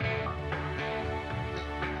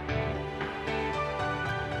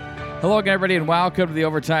Hello again, everybody, and welcome to the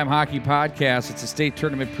Overtime Hockey Podcast. It's a state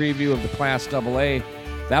tournament preview of the Class AA.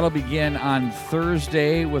 That'll begin on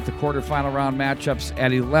Thursday with the quarterfinal round matchups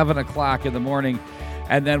at 11 o'clock in the morning,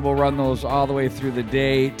 and then we'll run those all the way through the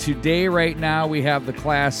day. Today, right now, we have the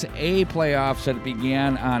Class A playoffs that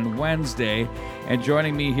began on Wednesday, and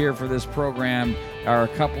joining me here for this program are a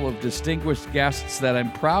couple of distinguished guests that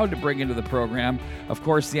I'm proud to bring into the program. Of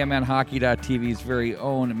course, the MNHockey.tv's very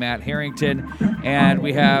own Matt Harrington, and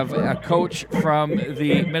we have a coach from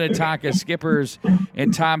the Minnetonka Skippers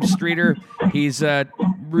and Tom Streeter. He's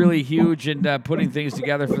really huge in putting things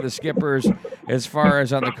together for the Skippers as far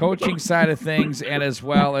as on the coaching side of things and as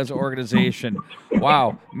well as organization.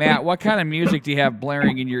 Wow. Matt, what kind of music do you have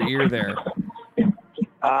blaring in your ear there?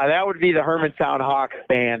 That would be the Hermantown Hawks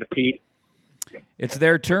band, Pete. It's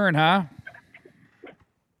their turn, huh?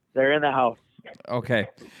 They're in the house. Okay.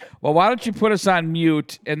 Well, why don't you put us on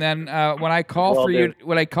mute, and then when I call for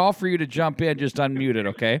you to jump in, just unmute it,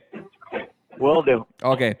 okay? Will do.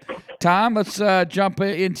 Okay. Tom, let's jump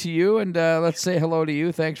into you, and let's say hello to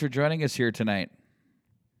you. Thanks for joining us here tonight.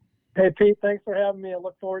 Hey, Pete, thanks for having me. I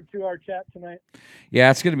look forward to our chat tonight.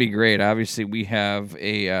 Yeah, it's going to be great. Obviously, we have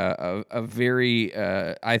a very,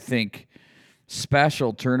 I think,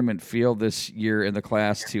 special tournament field this year in the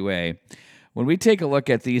Class 2A. When we take a look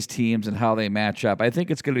at these teams and how they match up, I think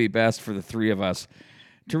it's going to be best for the three of us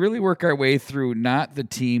to really work our way through not the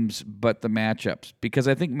teams but the matchups, because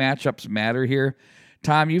I think matchups matter here.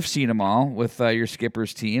 Tom, you've seen them all with your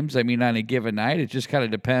Skippers teams. I mean, on a given night, it just kind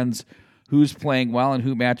of depends who's playing well and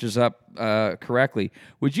who matches up correctly.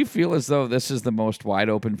 Would you feel as though this is the most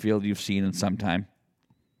wide-open field you've seen in some time?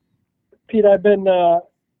 Pete, I've been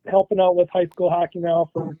helping out with high school hockey now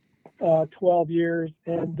for 12 years,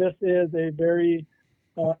 and this is a very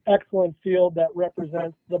excellent field that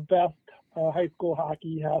represents the best high school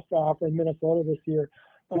hockey has to offer in Minnesota this year.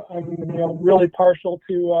 I'm really partial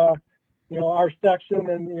to our section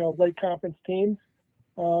and late conference teams.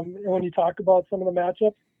 And when you talk about some of the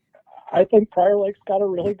matchups, I think Prior Lake's got a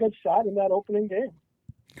really good shot in that opening game.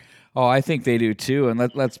 Oh, I think they do too, and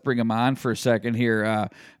let's bring them on for a second here.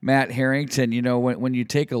 Matt Harrington, when you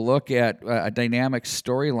take a look at a dynamic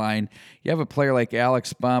storyline, you have a player like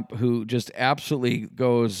Alex Bump who just absolutely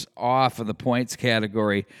goes off of the points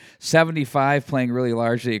category. 75 playing really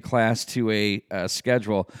largely a Class 2A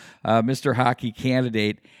schedule, Mr. Hockey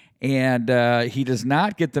candidate. And he does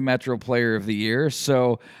not get the Metro Player of the Year.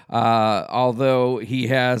 So although he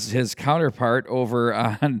has his counterpart over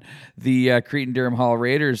on the Cretin-Derham Hall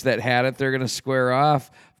Raiders that had it, they're going to square off.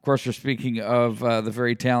 Of course, we're speaking of the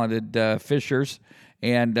very talented Fishers,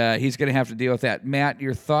 and he's going to have to deal with that. Matt,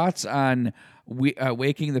 your thoughts on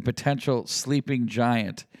waking the potential sleeping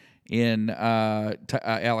giant in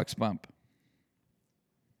Alex Bump?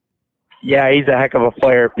 Yeah, he's a heck of a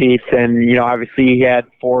player, Pete. And, obviously he had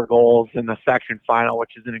 4 goals in the section final,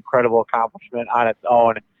 which is an incredible accomplishment on its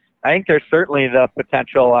own. I think there's certainly the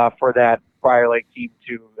potential for that Prior Lake team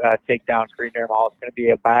to take down Cretin-Derham Hall. It's going to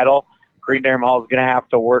be a battle. Cretin-Derham Hall is going to have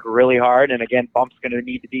to work really hard. And, again, Bump's going to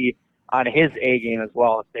need to be on his A game as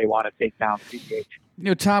well if they want to take down CDH.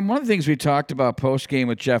 Tom, one of the things we talked about post-game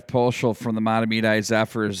with Jeff Polschel from the Matamidi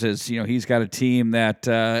Zephyrs is, he's got a team that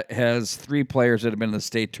has 3 players that have been in the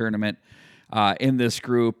state tournament in this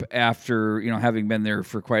group after, having been there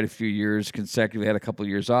for quite a few years consecutively, had a couple of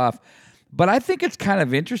years off. But I think it's kind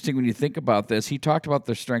of interesting when you think about this. He talked about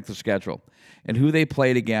their strength of schedule and who they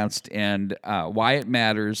played against and why it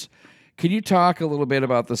matters. Can you talk a little bit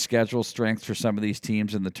about the schedule strength for some of these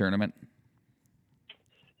teams in the tournament?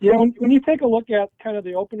 Yeah, when you take a look at kind of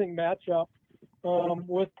the opening matchup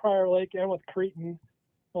with Prior Lake and with Cretin,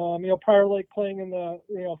 Prior Lake playing in the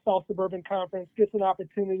South Suburban Conference gets an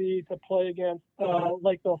opportunity to play against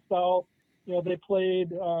Lakeville South. They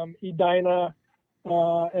played Edina,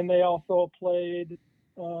 and they also played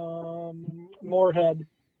Moorhead.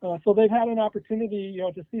 So they've had an opportunity,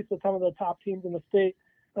 to see some of the top teams in the state.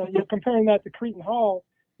 Comparing that to Cretin Hall,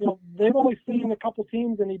 they've only seen a couple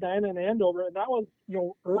teams in Edina and Andover, and that was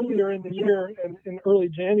earlier in the year and in early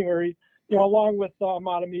January. Along with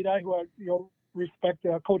Matamidi, who respect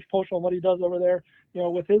Coach Polschel and what he does over there,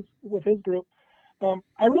 with his group.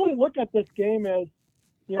 I really look at this game as,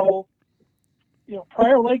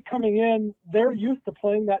 Prior Lake coming in, they're used to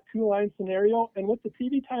playing that 2-line scenario, and with the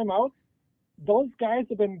TV timeouts, those guys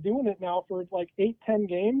have been doing it now for like 8-10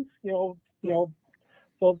 games.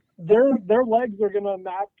 So their legs are going to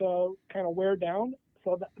not kind of wear down.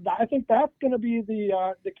 So I think that's going to be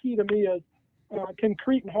the key to me is can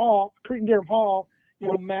Cretin-Derham Hall,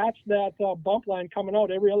 match that bump line coming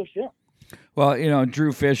out every other shift. Well,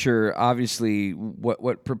 Drew Fisher, obviously,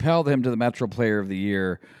 what propelled him to the Metro Player of the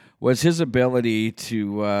Year was his ability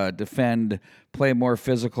to defend, play a more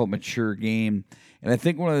physical, mature game. And I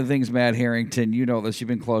think one of the things, Matt Harrington, you know this, you've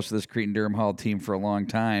been close to this Cretin-Durham Hall team for a long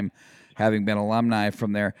time, having been alumni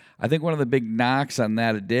from there. I think one of the big knocks on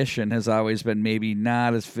that addition has always been maybe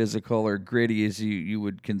not as physical or gritty as you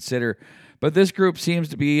would consider. But this group seems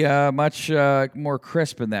to be much more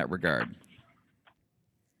crisp in that regard.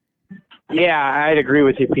 Yeah, I'd agree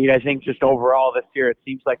with you, Pete. I think just overall this year, it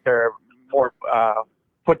seems like they're more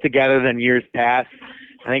put together than years past.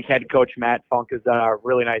 I think head coach Matt Funk has done a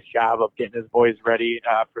really nice job of getting his boys ready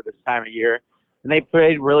for this time of year. And they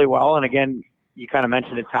played really well. And again, you kind of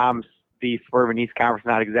mentioned it, Tom, the Suburban East Conference,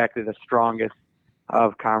 not exactly the strongest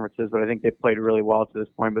of conferences, but I think they played really well to this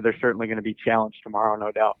point. But they're certainly going to be challenged tomorrow,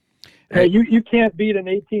 no doubt. Hey, you can't beat an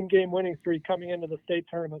 18-game winning streak coming into the state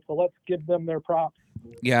tournament, so let's give them their props.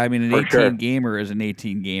 Yeah, I mean, an 18-gamer is an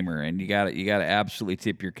 18-gamer, and you got to absolutely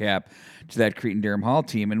tip your cap to that Cretin-Durham Hall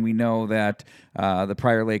team. And we know that the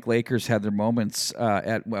Prior Lake Lakers had their moments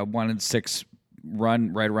at 1-6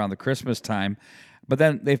 run right around the Christmas time, but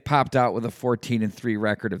then they've popped out with a 14-3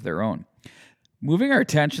 record of their own. Moving our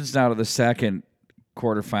attentions now to the second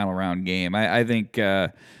quarterfinal round game, I think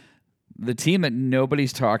the team that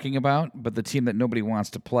nobody's talking about, but the team that nobody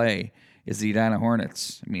wants to play, is the Edina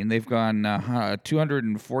Hornets. I mean, they've gone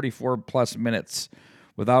 244-plus minutes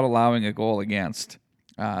without allowing a goal against.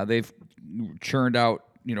 They've churned out,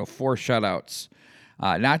 4 shutouts,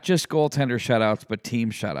 not just goaltender shutouts, but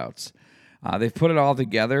team shutouts. They've put it all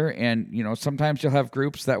together, and, sometimes you'll have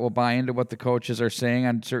groups that will buy into what the coaches are saying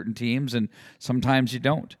on certain teams, and sometimes you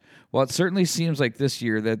don't. Well, it certainly seems like this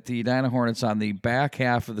year that the Edina Hornets on the back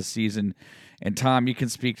half of the season, and Tom, you can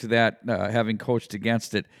speak to that, having coached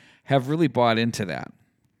against it, have really bought into that.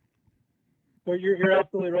 Well, you're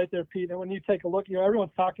absolutely right there, Pete. And when you take a look,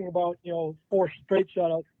 everyone's talking about, 4 straight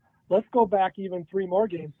shutouts. Let's go back even 3 more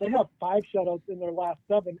games. They have 5 shutouts in their last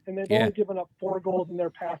 7, and they've only given up 4 goals in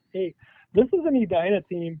their past 8. This is an Edina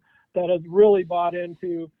team that has really bought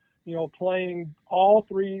into, playing all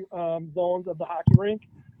 3 zones of the hockey rink.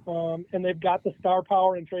 And they've got the star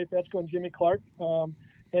power in Trey Fetchko and Jimmy Clark.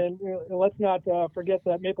 And let's not forget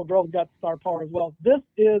that Maple Grove's got star power as well. This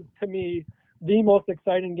is, to me, the most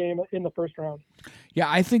exciting game in the first round. Yeah,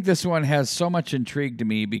 I think this one has so much intrigue to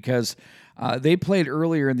me because they played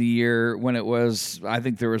earlier in the year when it was, I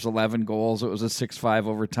think there was 11 goals. It was a 6-5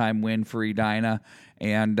 overtime win for Edina.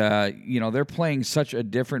 And, they're playing such a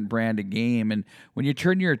different brand of game. And when you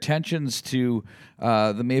turn your attentions to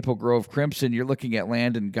the Maple Grove Crimson, you're looking at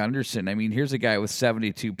Landon Gunderson. I mean, here's a guy with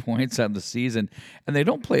 72 points on the season. And they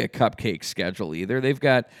don't play a cupcake schedule either. They've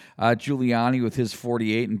got Giuliani with his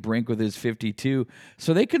 48 and Brink with his 52.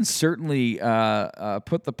 So they can certainly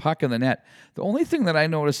put the puck in the net. The only thing that I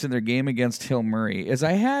noticed in their game against Hill Murray is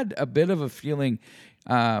I had a bit of a feeling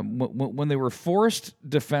when they were forced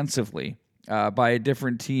defensively by a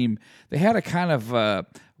different team, they had a kind of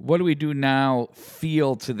what do we do now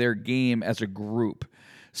feel to their game as a group.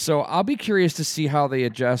 So I'll be curious to see how they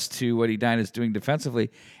adjust to what Edina is doing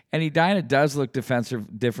defensively. And Edina does look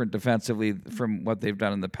different defensively from what they've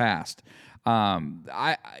done in the past. We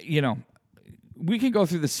can go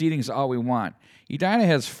through the seedings all we want. Edina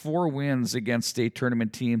has 4 wins against state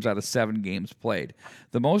tournament teams out of 7 games played.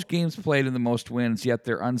 The most games played and the most wins, yet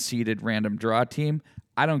they're unseeded random draw team.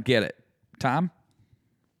 I don't get it. Tom?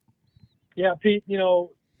 Yeah, Pete,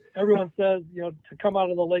 everyone says, to come out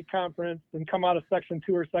of the Lake Conference and come out of Section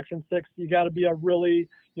 2 or Section 6, you got to be a really,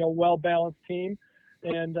 well-balanced team.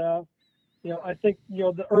 And, I think,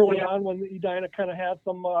 the early on when Edina kind of had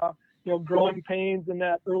some, growing pains in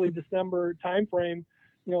that early December timeframe,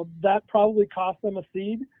 that probably cost them a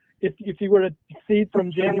seed. If you were to seed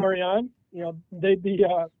from January on, they'd be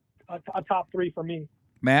a top 3 for me.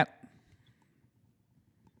 Matt?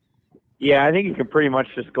 Yeah, I think you can pretty much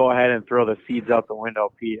just go ahead and throw the seeds out the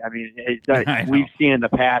window, Pete. I mean, we've seen in the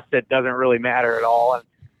past it doesn't really matter at all. And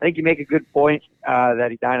I think you make a good point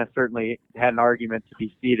that Edina certainly had an argument to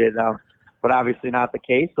be seeded, but obviously not the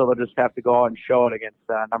case. So they'll just have to go out and show it against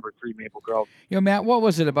number 3 Maple Grove. Matt, what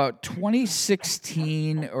was it, about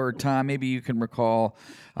 2016, or Tom, maybe you can recall,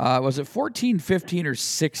 was it 14, 15, or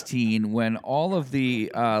 16 when all of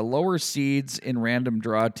the lower seeds in random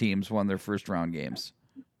draw teams won their first round games?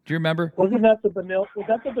 Do you remember? Wasn't that the Benil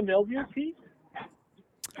year, Pete?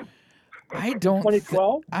 I don't.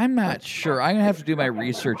 2012. I'm not sure. I'm gonna have to do my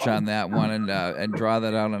research on that one and draw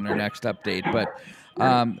that out on our next update. But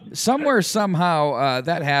somewhere, somehow,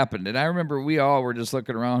 that happened, and I remember we all were just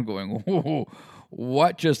looking around, going, "Whoa,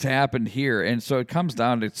 what just happened here?" And so it comes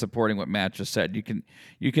down to supporting what Matt just said.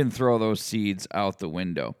 You can throw those seeds out the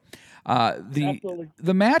window. Absolutely.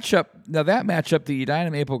 The matchup, now that matchup, the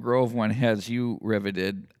Edina Maple Grove one has you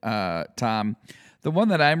riveted, Tom. The one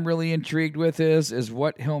that I'm really intrigued with is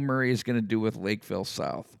what Hill Murray is going to do with Lakeville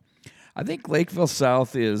South. I think Lakeville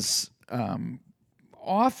South is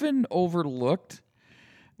often overlooked,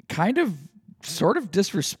 kind of sort of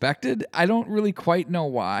disrespected. I don't really quite know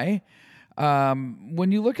why.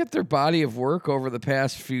 When you look at their body of work over the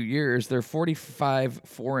past few years, they're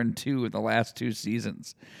 45-4-2 in the last 2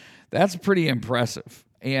 seasons. That's pretty impressive.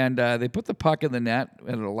 And they put the puck in the net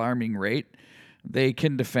at an alarming rate. They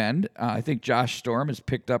can defend. I think Josh Storm has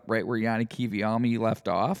picked up right where Yanni Kivialmi left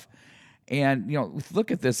off. And, look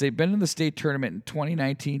at this. They've been in the state tournament in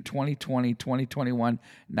 2019, 2020, 2021,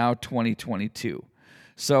 now 2022.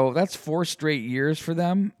 So that's 4 straight years for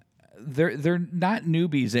them. They're not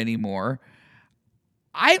newbies anymore.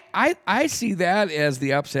 I see that as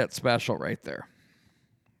the upset special right there.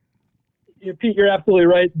 Yeah, Pete, you're absolutely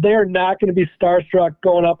right. They're not going to be starstruck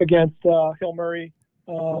going up against Hill Murray.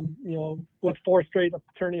 With 4 straight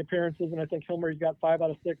tourney appearances, and I think Hill Murray's got 5 out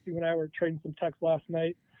of 6. You and I were trading some texts last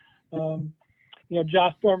night.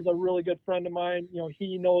 Josh Storm's a really good friend of mine.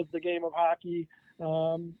 He knows the game of hockey.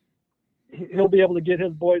 He'll be able to get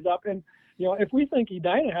his boys up. And, if we think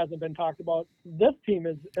Edina hasn't been talked about, this team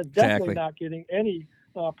is definitely not getting any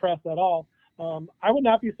press at all. I would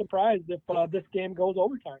not be surprised if this game goes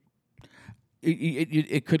overtime.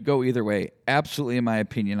 It could go either way. Absolutely, in my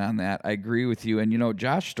opinion on that. I agree with you. And,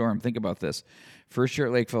 Josh Storm, think about this. First year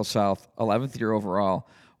at Lakeville South, 11th year overall,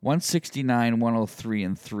 169, 103,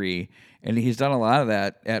 and 3. And he's done a lot of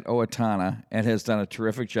that at Owatonna and has done a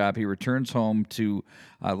terrific job. He returns home to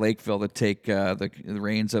Lakeville to take the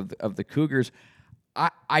reins of the Cougars.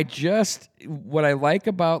 What I like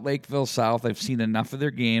about Lakeville South, I've seen enough of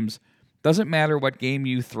their games. Doesn't matter what game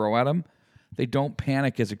you throw at them, they don't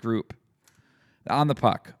panic as a group. On the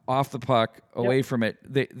puck, off the puck, away from it.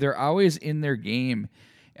 They're always in their game.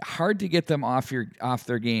 Hard to get them off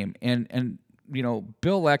their game. And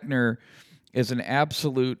Bill Lechner is an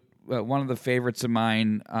absolute one of the favorites of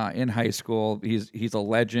mine in high school. He's a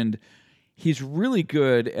legend. He's really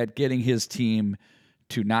good at getting his team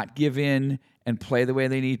to not give in and play the way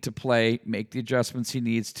they need to play, make the adjustments he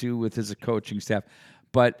needs to with his coaching staff.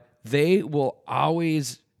 But they will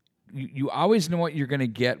always, you always know what you're going to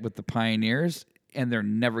get with the Pioneers, and they're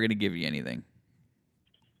never going to give you anything.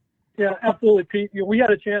 Yeah, absolutely, Pete. We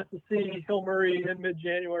had a chance to see Hill Murray in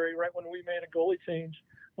mid-January, right when we made a goalie change.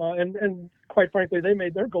 And quite frankly, they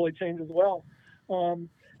made their goalie change as well. And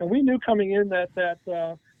we knew coming in that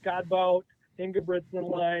Godbout, Ingebrigtsen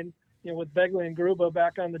line, with Begley and Gruba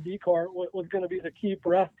back on the decor was going to be the key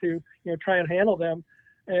for us to, try and handle them.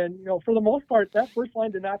 And, for the most part, that first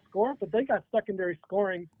line did not score, but they got secondary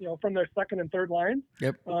scoring, from their second and third lines.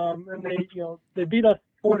 Yep. And they beat us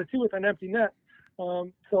 4-2 with an empty net.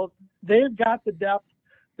 So they've got the depth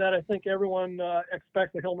that I think everyone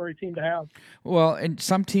expects the Hill Murray team to have. Well, and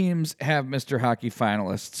some teams have Mr. Hockey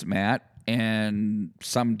finalists, Matt, and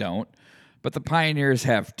some don't. But the Pioneers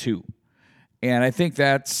have 2. And I think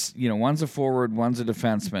that's, one's a forward, one's a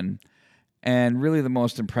defenseman. And really the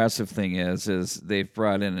most impressive thing is they've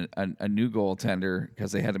brought in a new goaltender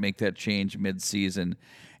because they had to make that change mid-season.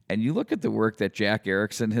 And you look at the work that Jack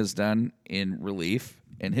Erickson has done in relief,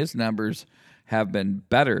 and his numbers have been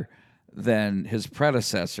better than his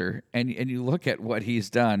predecessor. And you look at what he's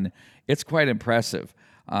done, it's quite impressive.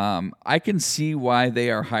 I can see why they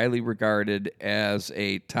are highly regarded as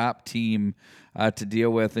a top team to deal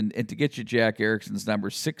with. And to get you Jack Erickson's number,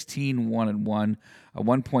 16-1-1, a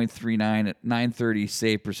 1.39 at 930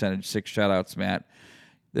 save percentage, 6 shutouts, Matt.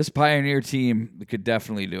 This Pioneer team could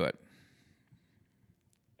definitely do it.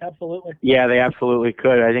 Absolutely. Yeah, they absolutely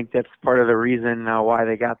could. I think that's part of the reason why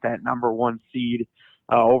they got that number 1 seed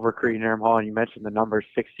over Cretin-Airm Hall. And you mentioned the numbers,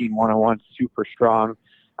 16-1-1, super strong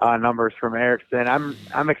numbers from Erickson.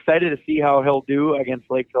 I'm excited to see how he'll do against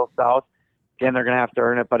Lakeville South. Again, they're going to have to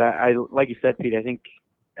earn it. But I like you said, Pete, I think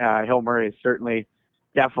Hill Murray is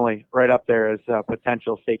definitely right up there as a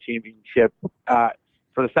potential state championship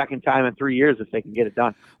for the second time in 3 years if they can get it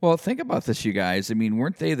done. Well, think about this, you guys. I mean,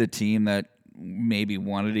 weren't they the team that maybe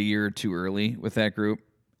wanted a year or two early with that group?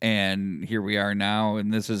 And here we are now,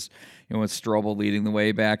 and this is, with Strobel leading the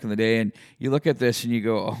way back in the day. And you look at this and you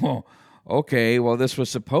go, oh, okay, well, this was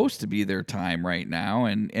supposed to be their time right now.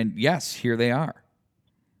 And yes, here they are.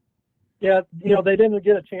 Yeah, they didn't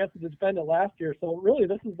get a chance to defend it last year. So really,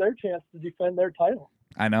 this is their chance to defend their title.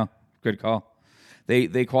 I know. Good call.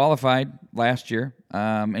 They qualified last year.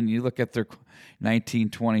 And you look at their 19,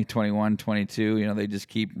 20, 21, 22, they just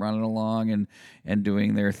keep running along and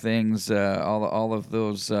doing their things. All of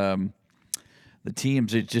those the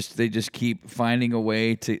teams, they just keep finding a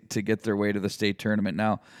way to get their way to the state tournament.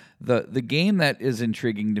 Now, the game that is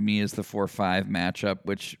intriguing to me is the 4-5 matchup,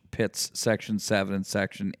 which pits Section 7 and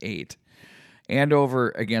Section 8, Andover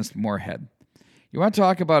against Moorhead. You want to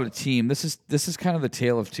talk about a team? This is kind of the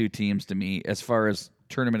tale of two teams to me as far as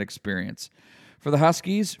tournament experience. For the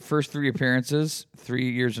Huskies, first 3 appearances,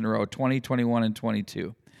 3 years in a row, 20, 21, and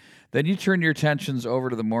 22. Then you turn your attentions over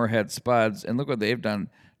to the Moorhead Spuds, and look what they've done,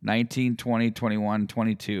 19, 20, 21,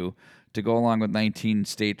 22, to go along with 19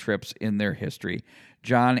 state trips in their history.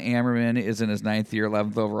 John Ammerman is in his 9th year,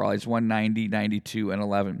 11th overall. He's won 90, 92, and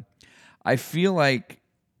 11. I feel like,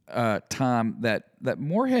 Tom, that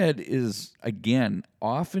Moorhead is, again,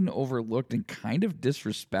 often overlooked and kind of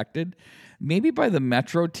disrespected, maybe by the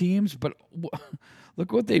Metro teams, but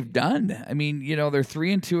look what they've done. I mean, they're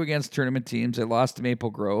 3-2 against tournament teams. They lost to Maple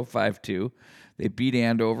Grove 5-2. They beat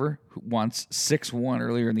Andover once 6-1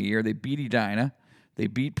 earlier in the year. They beat Edina. They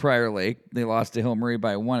beat Prior Lake. They lost to Hill Murray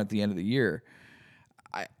by 1 at the end of the year.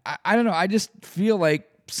 I don't know. I just feel like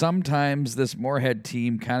sometimes this Moorhead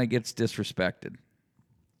team kind of gets disrespected.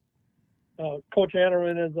 Coach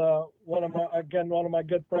Annerman is one of my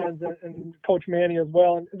good friends, and Coach Manny as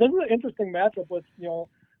well. And this is an interesting matchup with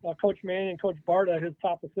Coach Manny and Coach Barta, his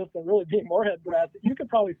top assistant, really being Moorhead grads. You could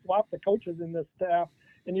probably swap the coaches in this staff,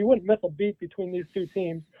 and you wouldn't miss a beat between these two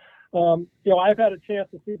teams. I've had a chance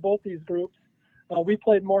to see both these groups. We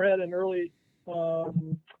played Moorhead in early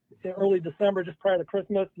December, just prior to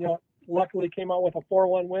Christmas. Luckily came out with a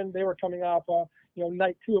 4-1 win. They were coming off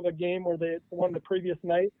night 2 of a game where they won the previous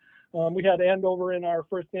night. We had Andover in our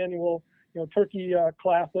first annual, Turkey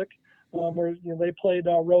Classic, where they played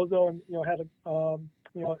Roseau and had a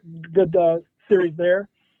good series there.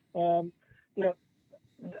 Again,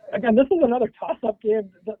 this is another toss-up game.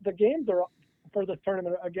 The games are for this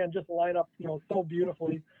tournament again just line up so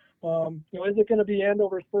beautifully. Is it going to be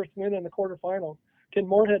Andover's first win in the quarterfinals? Can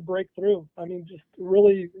Moorhead break through? I mean, just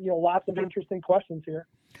really lots of interesting questions here.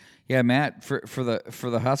 Yeah, Matt, for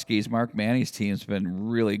the Huskies, Mark Manny's team's been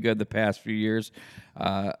really good the past few years.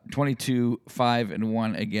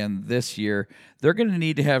 22-5-1 again this year. They're going to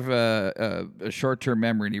need to have a short-term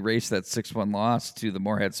memory and erase that 6-1 loss to the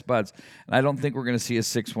Moorhead Spuds. And I don't think we're going to see a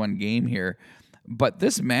 6-1 game here. But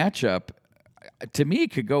this matchup, to me,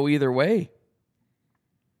 could go either way.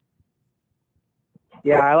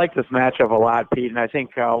 Yeah, I like this matchup a lot, Pete. And I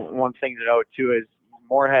think one thing to note, too, is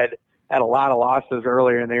Moorhead had a lot of losses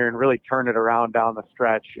earlier in the year and really turned it around down the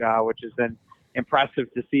stretch, which has been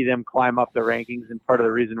impressive to see them climb up the rankings and part of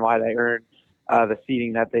the reason why they earned the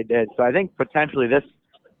seeding that they did. So I think potentially this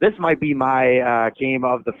might be my game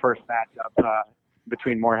of the first matchup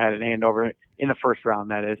between Moorhead and Andover in the first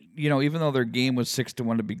round, that is. Even though their game was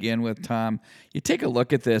 6-1 to begin with, Tom, you take a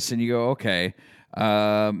look at this and you go, okay,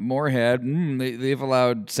 Moorhead, they've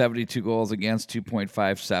allowed 72 goals against,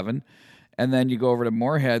 2.57. And then you go over to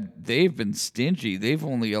Moorhead, they've been stingy. They've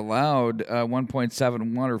only allowed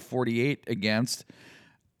 1.71 or 48 against.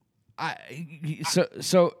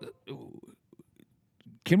 So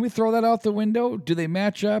can we throw that out the window? Do they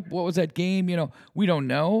match up? What was that game? We don't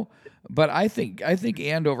know. But I think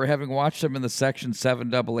Andover, having watched them in the Section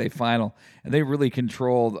 7 AA final, and they really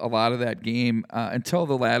controlled a lot of that game until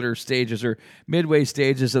the latter stages or midway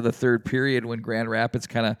stages of the third period when Grand Rapids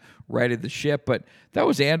kind of righted the ship. But that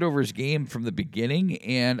was Andover's game from the beginning,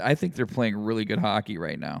 and I think they're playing really good hockey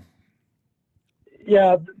right now.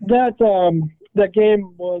 Yeah, that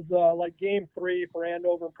game was like game 3 for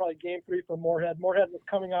Andover, probably game 3 for Moorhead. Moorhead was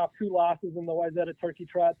coming off 2 losses in the Wayzata Turkey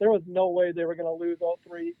Trot. There was no way they were going to lose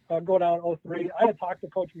 0-3, go down 0-3. I had talked to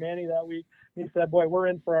Coach Manny that week. He said, "Boy, we're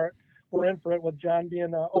in for it with John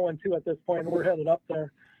being 0-2 at this point, and we're headed up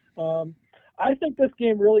there." I think this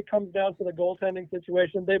game really comes down to the goaltending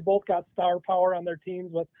situation. They both got star power on their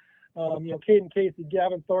teams with, Caden Casey,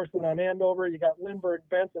 Gavin Thorson on Andover. You got Lindbergh,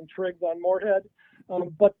 Benson, Triggs on Moorhead.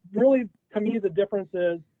 But really, to me, the difference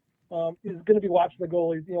is going to be watching the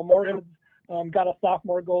goalies. Moorhead's got a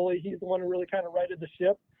sophomore goalie. He's the one who really kind of righted the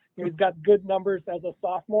ship. He's got good numbers as a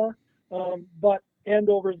sophomore. But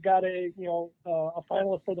Andover's got a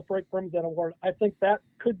finalist for the Frank Brimsen Award. I think that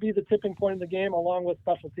could be the tipping point in the game, along with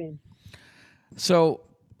special teams. So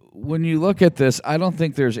when you look at this, I don't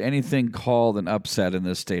think there's anything called an upset in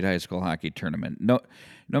this state high school hockey tournament. No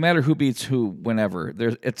matter who beats who, whenever,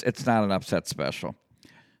 it's not an upset special.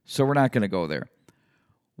 So we're not going to go there.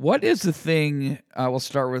 What is the thing, we'll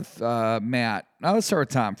start with Matt. Now let's start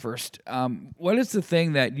with Tom first. What is the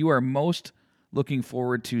thing that you are most looking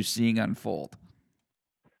forward to seeing unfold?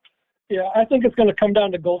 Yeah, I think it's going to come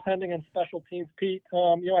down to goaltending and special teams, Pete.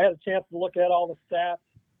 I had a chance to look at all the stats.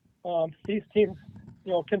 These teams,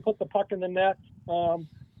 can put the puck in the net.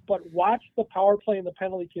 But watch the power play and the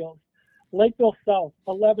penalty kills. Lakeville South,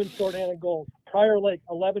 11 shorthanded goals. Prior Lake,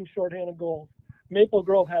 11 shorthanded goals. Maple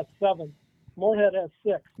Grove has 7. Moorhead has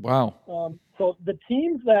 6. Wow. So the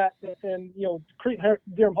teams that, and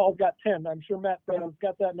Durham Hall's got 10. I'm sure Matt Brown's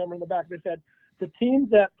got that number in the back. They said the teams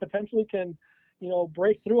that potentially can,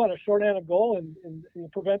 break through on a shorthanded goal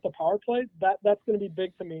and prevent the power play, that's going to be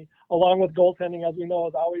big to me, along with goaltending, as we know,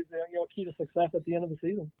 is always key to success at the end of the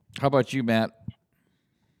season. How about you, Matt?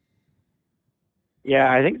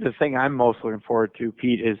 Yeah, I think the thing I'm most looking forward to,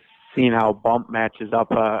 Pete, is seeing how Bump matches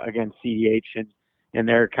up against CDH and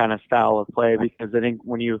their kind of style of play, because I think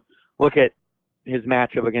when you look at his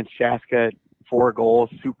matchup against Chaska, 4 goals,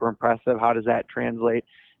 super impressive. How does that translate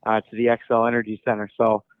to the XL Energy Center?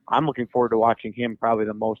 So I'm looking forward to watching him probably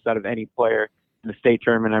the most out of any player in the state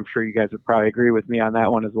tournament. I'm sure you guys would probably agree with me on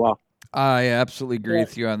that one as well. I absolutely agree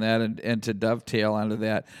with you on that, and to dovetail onto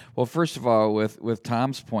that. Well, first of all, with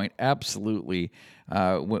Tom's point, absolutely.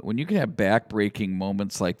 When you can have back-breaking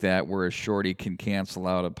moments like that where a shorty can cancel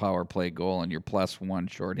out a power play goal and you're +1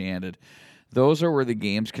 shorthanded, those are where the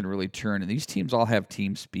games can really turn. And these teams all have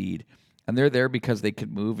team speed, and they're there because they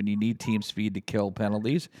can move, and you need team speed to kill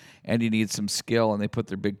penalties, and you need some skill, and they put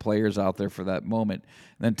their big players out there for that moment.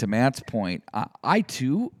 And then to Matt's point, I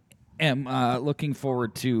too am looking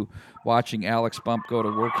forward to watching Alex Bump go to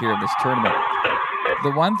work here in this tournament.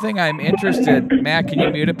 The one thing I'm interested, Matt, can you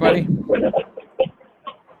mute it, buddy?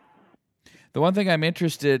 The one thing I'm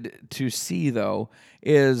interested to see, though,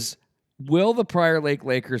 is will the Prior Lake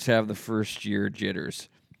Lakers have the first-year jitters?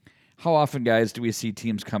 How often, guys, do we see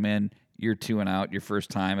teams come in year 2 and out, your first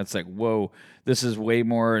time? It's like, whoa, this is way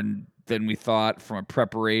more than we thought, from a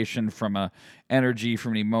preparation, from a energy,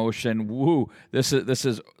 from an emotion. Woo, this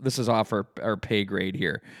is off our pay grade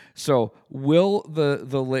here. So will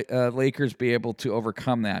the Lakers be able to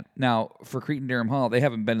overcome that? Now, for Cretin-Derham Hall, they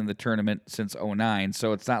haven't been in the tournament since 2009,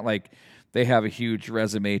 so it's not like they have a huge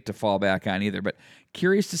resume to fall back on either. But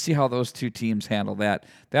curious to see how those two teams handle that.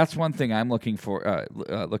 That's one thing I'm looking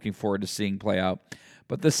forward to seeing play out.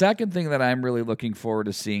 But the second thing that I'm really looking forward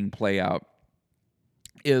to seeing play out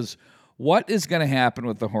is what is going to happen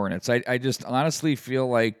with the Hornets. I just honestly feel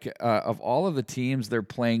like of all of the teams, they're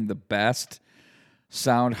playing the best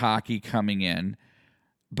sound hockey coming in.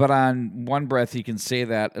 But on one breath, you can say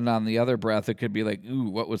that, and on the other breath, it could be like, ooh,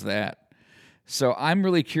 what was that? So I'm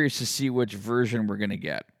really curious to see which version we're going to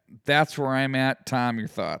get. That's where I'm at. Tom, your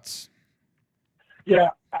thoughts? Yeah,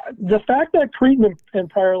 the fact that Cretin and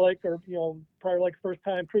Prior Lake Prior Lake's first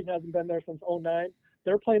time, Cretin hasn't been there since 2009.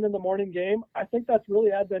 They're playing in the morning game. I think that's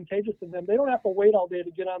really advantageous to them. They don't have to wait all day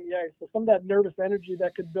to get on the ice. So some of that nervous energy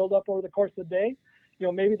that could build up over the course of the day,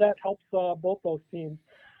 maybe that helps both those teams.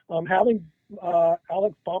 Having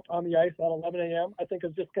Alex Bump on the ice at 11 a.m., I think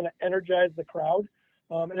is just going to energize the crowd.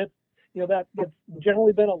 And it's, it's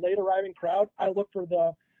generally been a late arriving crowd. I look for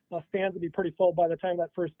the stands to be pretty full by the time that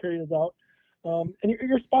first period is out. And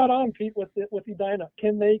you're spot on, Pete, with Edina.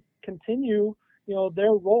 Can they continue,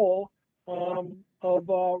 their role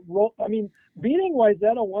beating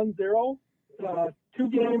Wayzata 1-0, 2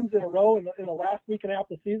 games in a row in the last week and a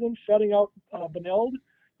half of the season, shutting out Benilde,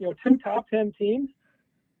 2 top 10 teams.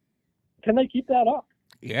 Can they keep that up?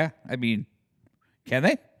 Yeah, can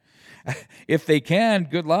they? If they can,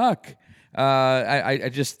 good luck. I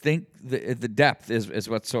just think the depth is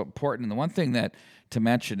what's so important. And the one thing that to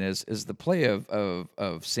mention is the play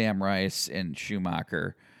of Sam Rice and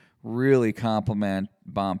Schumacher really complement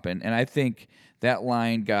Bump. And I think that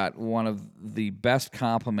line got one of the best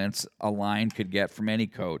compliments a line could get from any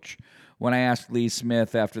coach. When I asked Lee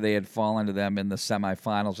Smith after they had fallen to them in the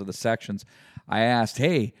semifinals of the sections, I asked,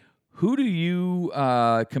 hey, who do you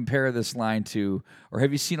compare this line to, or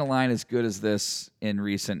have you seen a line as good as this in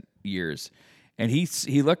recent years? And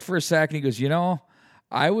he looked for a second. He goes,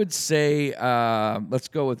 I would say let's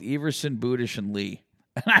go with Everson, Budish, and Lee.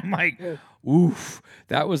 And I'm like, oof,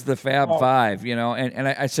 that was the Fab Five, And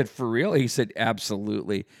I said, for real? He said,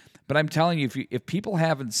 absolutely. But I'm telling you, if people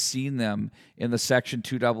haven't seen them in the Section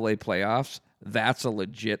 2 AA playoffs, that's a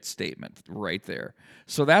legit statement right there.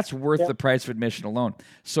 So that's worth the price of admission alone.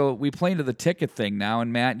 So we play into the ticket thing now,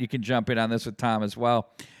 and Matt, you can jump in on this with Tom as well.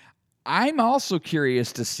 I'm also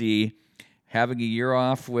curious to see, having a year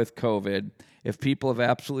off with COVID, if people have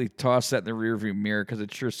absolutely tossed that in the rearview mirror, because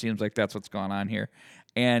it sure seems like that's what's going on here,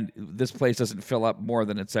 and this place doesn't fill up more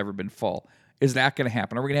than it's ever been full. Is that going to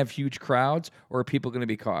happen? Are we going to have huge crowds, or are people going to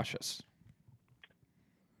be cautious?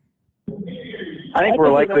 I think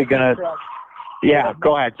we're likely going to. Yeah,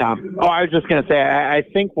 go ahead, Tom. Oh, I was just going to say, I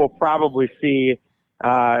think we'll probably see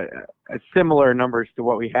similar numbers to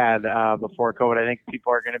what we had before COVID. I think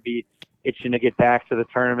people are going to be itching to get back to the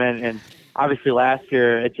tournament. And obviously last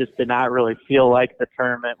year it just did not really feel like the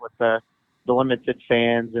tournament with the limited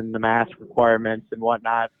fans and the mask requirements and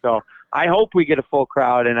whatnot. So I hope we get a full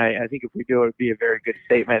crowd, and I think if we do, it would be a very good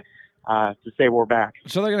statement to say we're back.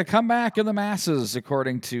 So they're going to come back in the masses,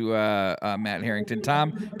 according to Matt Harrington.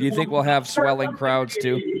 Tom, do you think we'll have swelling crowds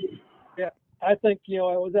too? Yeah, I think, I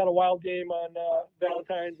was at a Wild game on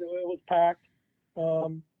Valentine's. It was packed.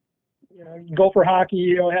 Gopher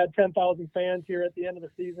hockey, had 10,000 fans here at the end of the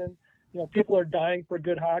season. People are dying for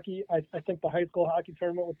good hockey. I think the high school hockey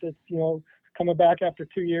tournament with this, coming back after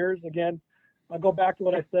 2 years, again, I'll go back to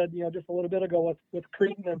what I said, just a little bit ago with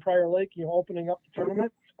Cretin and Prior Lake, opening up the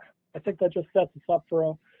tournament. I think that just sets us up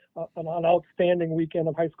for an outstanding weekend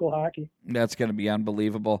of high school hockey. That's going to be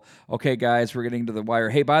unbelievable. Okay, guys, we're getting to the wire.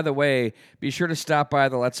 Hey, by the way, be sure to stop by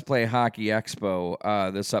the Let's Play Hockey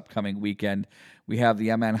Expo this upcoming weekend. We have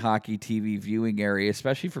the MN Hockey TV viewing area,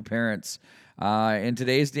 especially for parents. In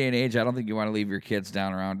today's day and age, I don't think you want to leave your kids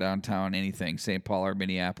around downtown, anything, St. Paul or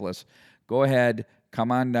Minneapolis. Go ahead,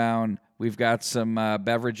 come on down. We've got some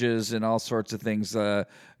beverages and all sorts of things that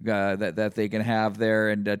they can have there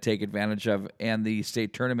and take advantage of. And the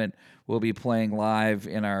state tournament will be playing live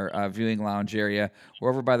in our viewing lounge area.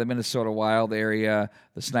 We're over by the Minnesota Wild area,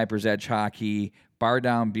 the Sniper's Edge Hockey, Bar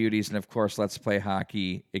Down Beauties, and, of course, Let's Play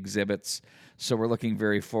Hockey exhibits. So we're looking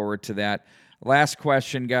very forward to that. Last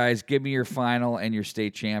question, guys. Give me your final and your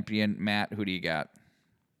state champion. Matt, who do you got?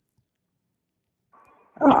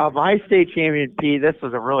 My state champion, Pete, this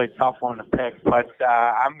was a really tough one to pick, but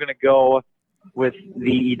I'm going to go with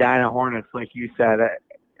the Edina Hornets, like you said.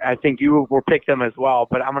 I think you will pick them as well,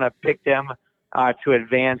 but I'm going to pick them to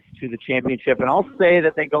advance to the championship. And I'll say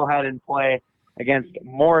that they go ahead and play against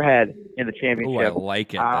Moorhead in the championship. Oh, I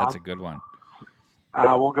like it. That's a good one.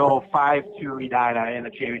 We'll go 5-2 Edina in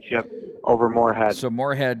the championship over Moorhead. So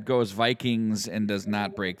Moorhead goes Vikings and does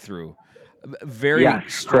not break through. Very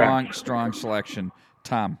strong selection.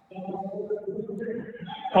 Tom.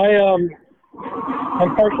 I'm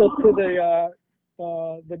partial to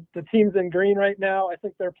the teams in green right now. I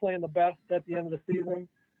think they're playing the best at the end of the season.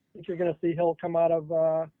 I think you're going to see Hill come out of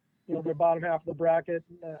their bottom half of the bracket.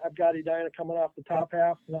 I've got Edina coming off the top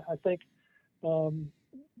half, and I think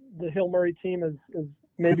the Hill Murray team is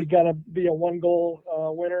maybe going to be a 1-goal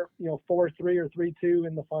winner, 4-3 or 3-2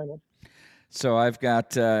 in the finals. So I've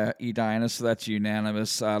got Edina, so that's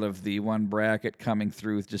unanimous out of the one bracket coming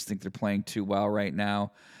through. Just think they're playing too well right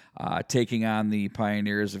now. Taking on the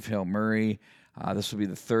Pioneers of Hill Murray. This will be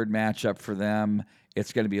the third matchup for them.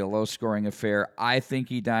 It's going to be a low-scoring affair. I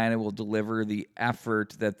think Edina will deliver the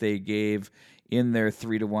effort that they gave in their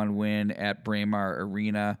 3-1 win at Braemar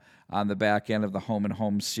Arena on the back end of the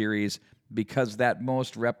home-and-home series, because that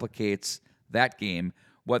most replicates that game,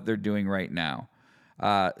 what they're doing right now.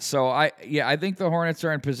 So I think the Hornets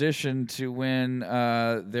are in position to win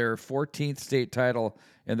their 14th state title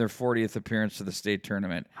in their 40th appearance to the state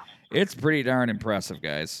tournament. It's pretty darn impressive,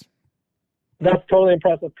 guys. That's totally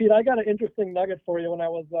impressive, Pete. I got an interesting nugget for you when I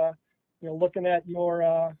was, looking at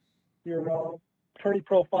your tourney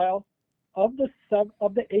profile. Of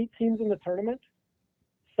the 8 teams in the tournament,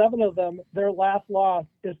 7 of them, their last loss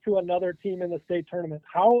is to another team in the state tournament.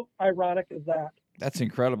 How ironic is that? That's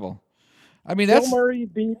incredible. I mean, Hill Murray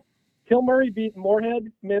beat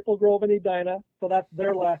Moorhead, Maple Grove, and Edina, so that's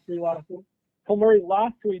their last 3 losses. Hill Murray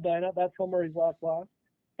lost to Edina, that's Hill Murray's last loss.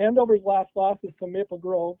 Andover's last loss is to Maple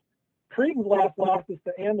Grove. Cretin's last loss is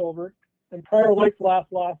to Andover, and Prior Lake's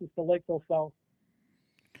last loss is to Lakeville South.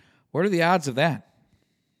 What are the odds of that?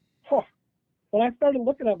 When I started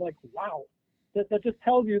looking, I'm like, wow. That just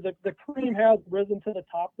tells you that the cream has risen to the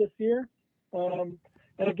top this year. And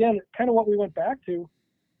again, kind of what we went back to,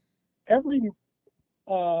 every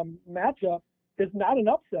matchup is not an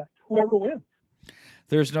upset, whoever wins.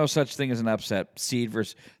 There's no such thing as an upset. Seed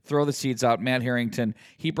versus throw the seeds out. Matt Harrington,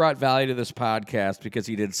 he brought value to this podcast because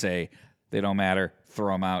he did say they don't matter,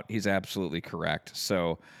 throw them out. He's absolutely correct.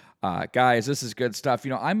 So, guys, this is good stuff.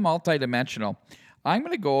 I'm multidimensional. I'm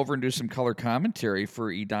going to go over and do some color commentary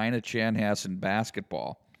for Edina Chanhassen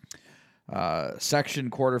basketball.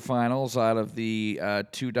 Section quarterfinals out of the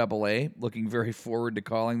 2AA. Looking very forward to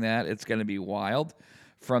calling that. It's going to be wild.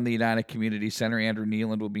 From the Edina Community Center, Andrew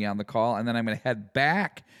Nealand will be on the call. And then I'm going to head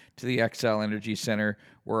back to the XL Energy Center,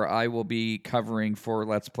 where I will be covering for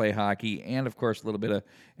Let's Play Hockey and, of course, a little bit of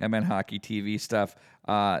MN Hockey TV stuff,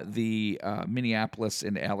 the Minneapolis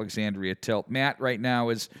and Alexandria tilt. Matt right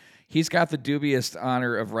now he's got the dubious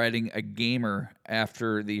honor of writing a gamer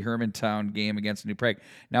after the Hermantown game against New Prague.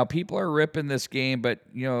 Now, people are ripping this game, but,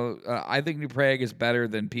 I think New Prague is better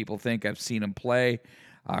than people think. I've seen them play.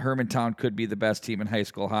 Hermantown could be the best team in high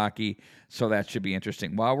school hockey, so that should be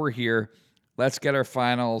interesting. While we're here, let's get our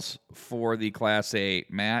finals for the Class A.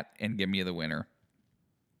 Matt, and give me the winner.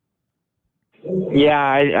 Yeah,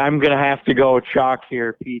 I'm going to have to go chalk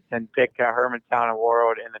here, Pete, and pick Hermantown and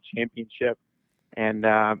Warroad in the championship. And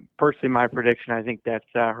personally, my prediction, I think that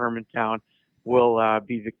Hermantown will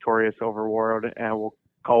be victorious over Warroad, and will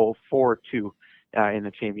go 4-2 in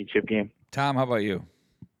the championship game. Tom, how about you?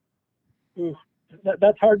 Ooh,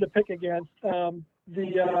 that's hard to pick against. The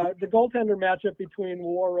goaltender matchup between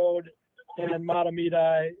Warroad and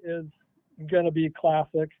Matamidi is going to be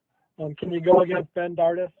classic. Can you go against Ben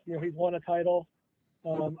Dardis? He's won a title.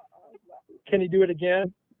 Can he do it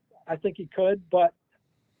again? I think he could, but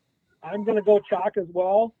I'm going to go chalk as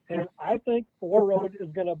well, and I think Warroad is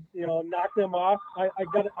going to, knock them off. I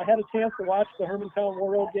had a chance to watch the Hermantown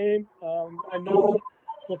Warroad game. I know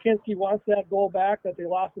Lukinski wants that goal back that they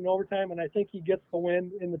lost in overtime, and I think he gets the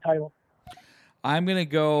win in the title. I'm going to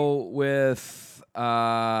go with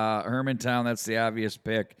Hermantown. That's the obvious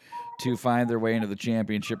pick to find their way into the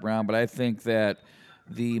championship round. But I think that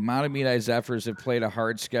the Matamidi Zephyrs have played a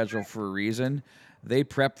hard schedule for a reason. They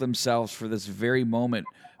prepped themselves for this very moment,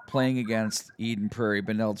 playing against Eden Prairie,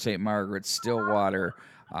 Benilde St. Margaret, Stillwater.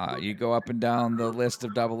 You go up and down the list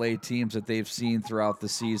of AA teams that they've seen throughout the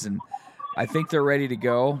season. I think they're ready to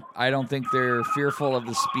go. I don't think they're fearful of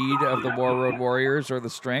the speed of the Warroad Warriors or the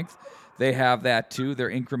strength. They have that too.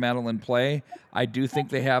 They're incremental in play. I do think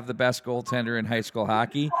they have the best goaltender in high school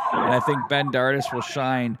hockey, and I think Ben Dardis will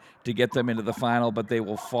shine to get them into the final, but they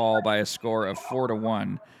will fall by a score of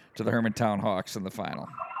 4-1 to the Hermantown Hawks in the final.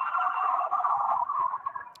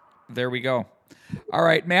 There we go. All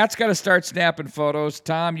right, Matt's got to start snapping photos.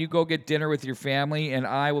 Tom, you go get dinner with your family, and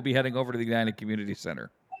I will be heading over to the United Community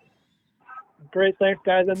Center. Great, thanks,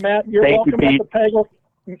 guys. And Matt, you're welcome at the Pagel.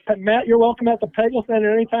 Matt, you're welcome at the Pagel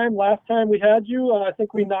Center anytime. Last time we had you, I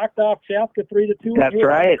think we knocked off Chaska 3-2. That's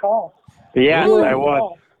right. Yes, Ooh. I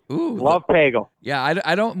was. Ooh, love Pagel. Yeah,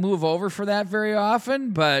 I don't move over for that very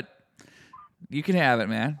often, but you can have it,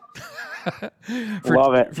 man.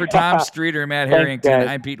 Love it. For Tom Streeter and Matt Harrington, guys.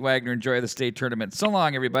 I'm Pete Wagner. Enjoy the state tournament. So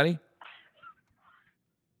long, everybody.